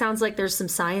 It sounds like there's some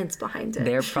science behind it.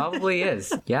 There probably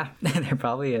is. Yeah, there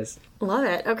probably is. Love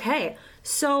it. Okay.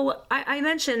 So I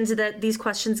mentioned that these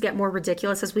questions get more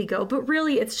ridiculous as we go, but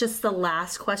really it's just the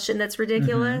last question that's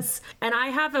ridiculous. And I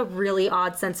have a really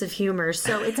odd sense of humor.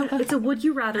 So it's a would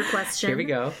you rather question. Here we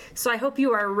go. So I hope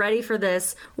you are ready for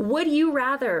this. Would you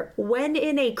rather, when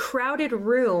in a crowded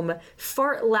room,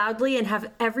 fart loudly and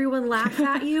have everyone laugh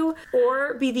at you,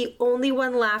 or be the only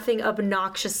one laughing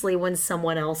obnoxiously when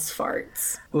someone else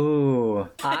farts? Ooh,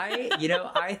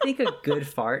 I think a good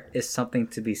fart is something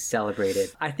to be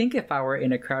celebrated. I think if I were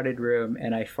in a crowded room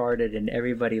and I farted and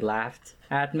everybody laughed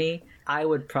at me, I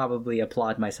would probably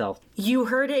applaud myself. You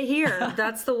heard it here.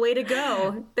 That's the way to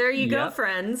go. There you go,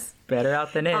 friends. Better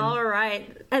out than in. All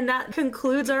right. And that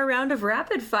concludes our round of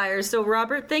rapid fire. So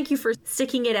Robert, thank you for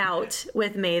sticking it out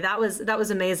with me. That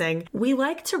was amazing. We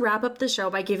like to wrap up the show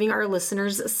by giving our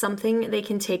listeners something they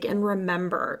can take and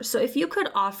remember. So if you could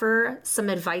offer some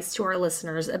advice to our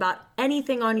listeners about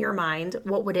anything on your mind,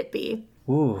 what would it be?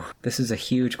 Ooh, this is a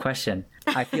huge question.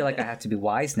 I feel like I have to be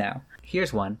wise now.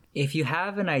 Here's one. If you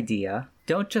have an idea,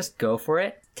 don't just go for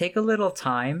it. Take a little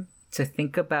time to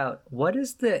think about what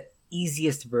is the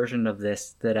easiest version of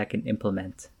this that I can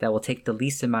implement that will take the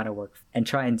least amount of work, and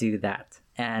try and do that.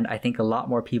 And I think a lot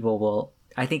more people will.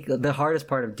 I think the hardest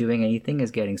part of doing anything is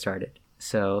getting started.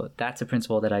 So that's a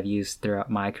principle that I've used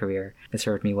throughout my career. It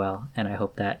served me well, and I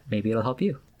hope that maybe it'll help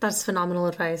you. That's phenomenal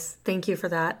advice. Thank you for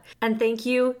that. And thank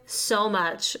you so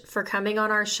much for coming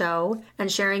on our show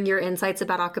and sharing your insights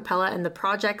about acapella and the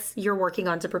projects you're working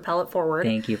on to propel it forward.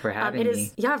 Thank you for having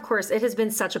me. Yeah, of course. It has been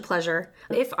such a pleasure.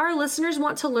 If our listeners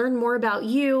want to learn more about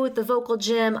you, the Vocal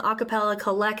Gym, Acapella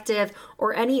Collective,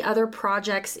 or any other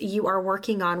projects you are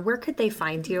working on, where could they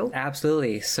find you?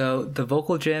 Absolutely. So the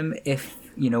Vocal Gym,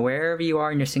 wherever you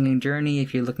are in your singing journey,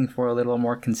 if you're looking for a little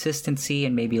more consistency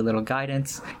and maybe a little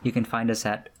guidance, you can find us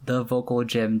at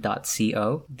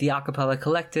thevocalgym.co. The Acapella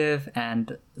Collective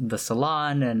and the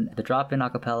Salon and the Drop-In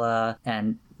Acapella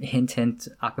and Hint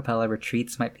Acapella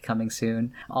retreats might be coming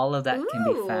soon. All of that can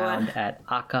be found at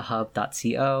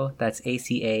acahub.co. That's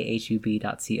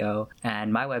acahub.co.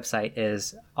 And my website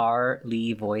is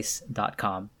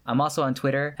rleevoice.com. I'm also on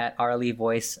Twitter at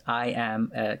rleevoice. I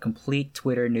am a complete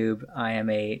Twitter noob. I am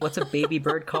what's a baby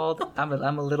bird called? I'm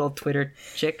a little Twitter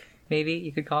chick. Maybe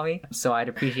you could call me. So I'd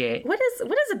appreciate. What is a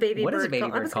baby bird called? What is a baby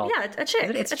bird called? Yeah, a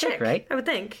chick. It's a chick, right? I would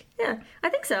think. Yeah, I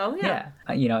think so. Yeah.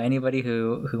 Anybody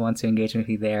who wants to engage with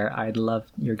me there, I'd love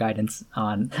your guidance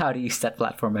on how to use that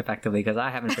platform effectively, because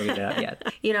I haven't figured it out yet.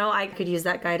 I could use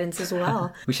that guidance as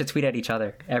well. We should tweet at each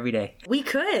other every day. We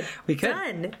could.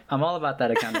 Done. I'm all about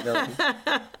that accountability.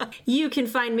 You can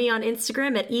find me on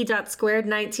Instagram at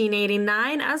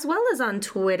e.squared1989, as well as on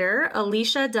Twitter,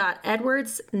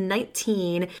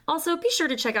 alicia.edwards19. Also, be sure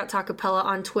to check out Talkapella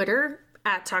on Twitter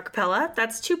at Talkapella.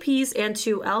 That's 2 P's and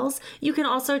 2 L's. You can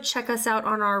also check us out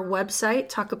on our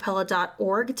website,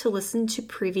 talkapella.org, to listen to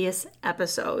previous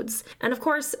episodes. And of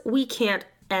course, we can't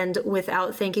end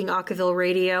without thanking Acaville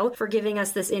Radio for giving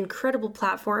us this incredible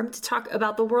platform to talk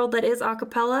about the world that is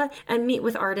acapella and meet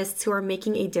with artists who are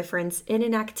making a difference in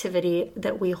an activity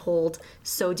that we hold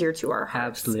so dear to our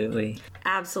hearts.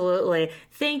 Absolutely.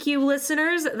 Thank you,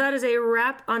 listeners. That is a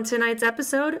wrap on tonight's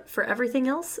episode. For everything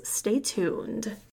else, stay tuned.